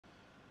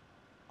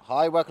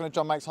Hi, welcome to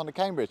John Makes Honda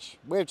Cambridge.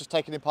 We've just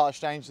taken in part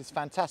exchange this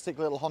fantastic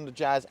little Honda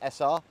Jazz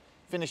SR,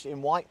 finished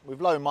in white with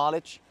low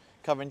mileage,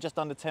 covering just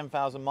under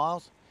 10,000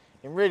 miles.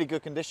 In really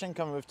good condition,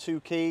 coming with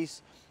 2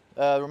 keys,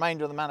 the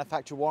remainder of the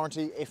manufacturer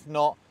warranty. If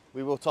not,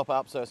 we will top it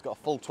up so it's got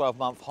a full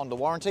 12-month Honda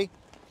warranty.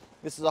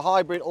 This is a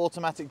hybrid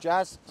automatic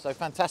Jazz, so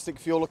fantastic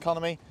fuel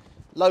economy,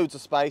 loads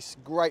of space,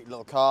 great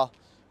little car.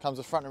 Comes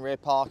with front and rear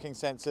parking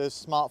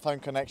sensors,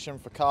 smartphone connection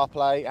for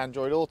CarPlay,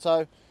 Android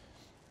Auto.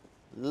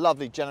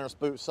 Lovely generous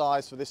boot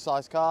size for this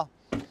size car.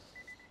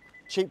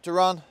 Cheap to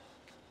run,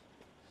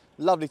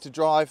 lovely to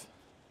drive,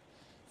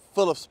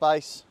 full of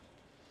space.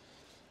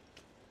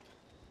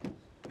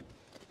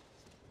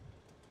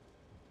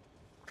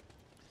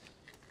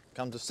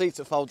 Comes with seats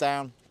that fold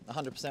down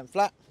 100%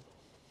 flat.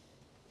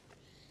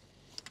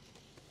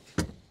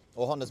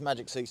 Or Honda's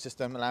Magic Seat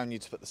system, allowing you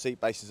to put the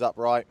seat bases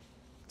upright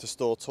to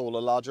store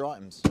taller, larger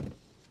items.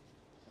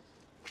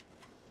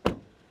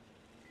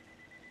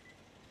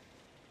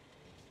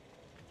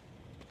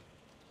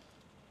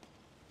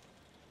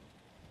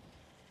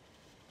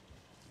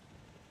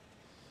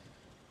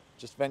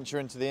 Just venture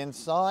into the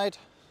inside,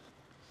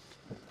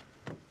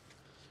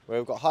 where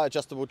we've got high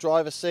adjustable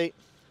driver's seat,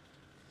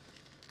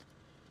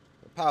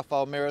 power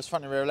fold mirrors,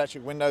 front and rear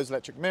electric windows,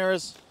 electric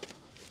mirrors,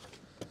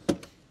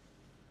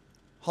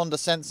 Honda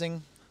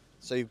sensing,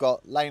 so you've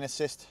got lane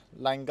assist,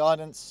 lane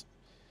guidance,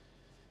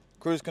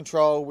 cruise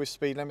control with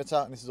speed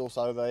limiter, and this is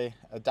also the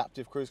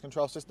adaptive cruise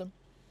control system.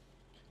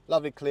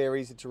 Lovely, clear,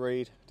 easy to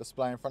read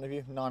display in front of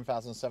you,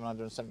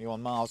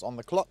 9,771 miles on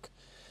the clock.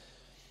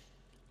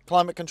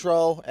 Climate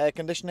control, air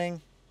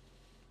conditioning,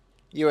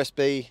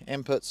 USB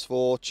inputs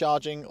for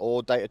charging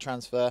or data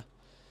transfer,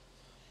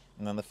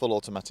 and then the full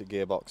automatic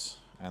gearbox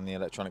and the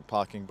electronic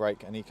parking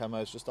brake and eco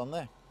mode's just on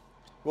there.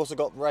 We've also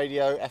got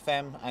radio,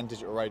 FM and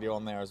digital radio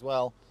on there as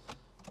well,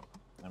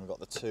 and we've got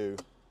the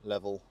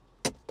 2-level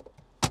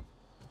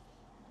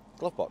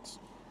glove box.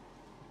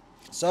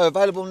 So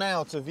available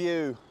now to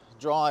view,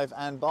 drive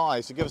and buy,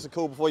 so give us a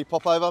call before you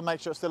pop over, make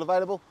sure it's still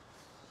available.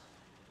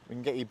 We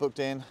can get you booked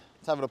in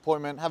to have an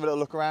appointment, have a little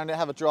look around it,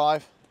 have a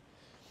drive,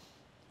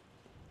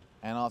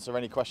 and answer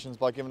any questions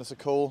by giving us a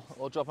call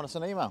or dropping us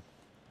an email.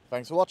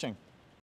 Thanks for watching.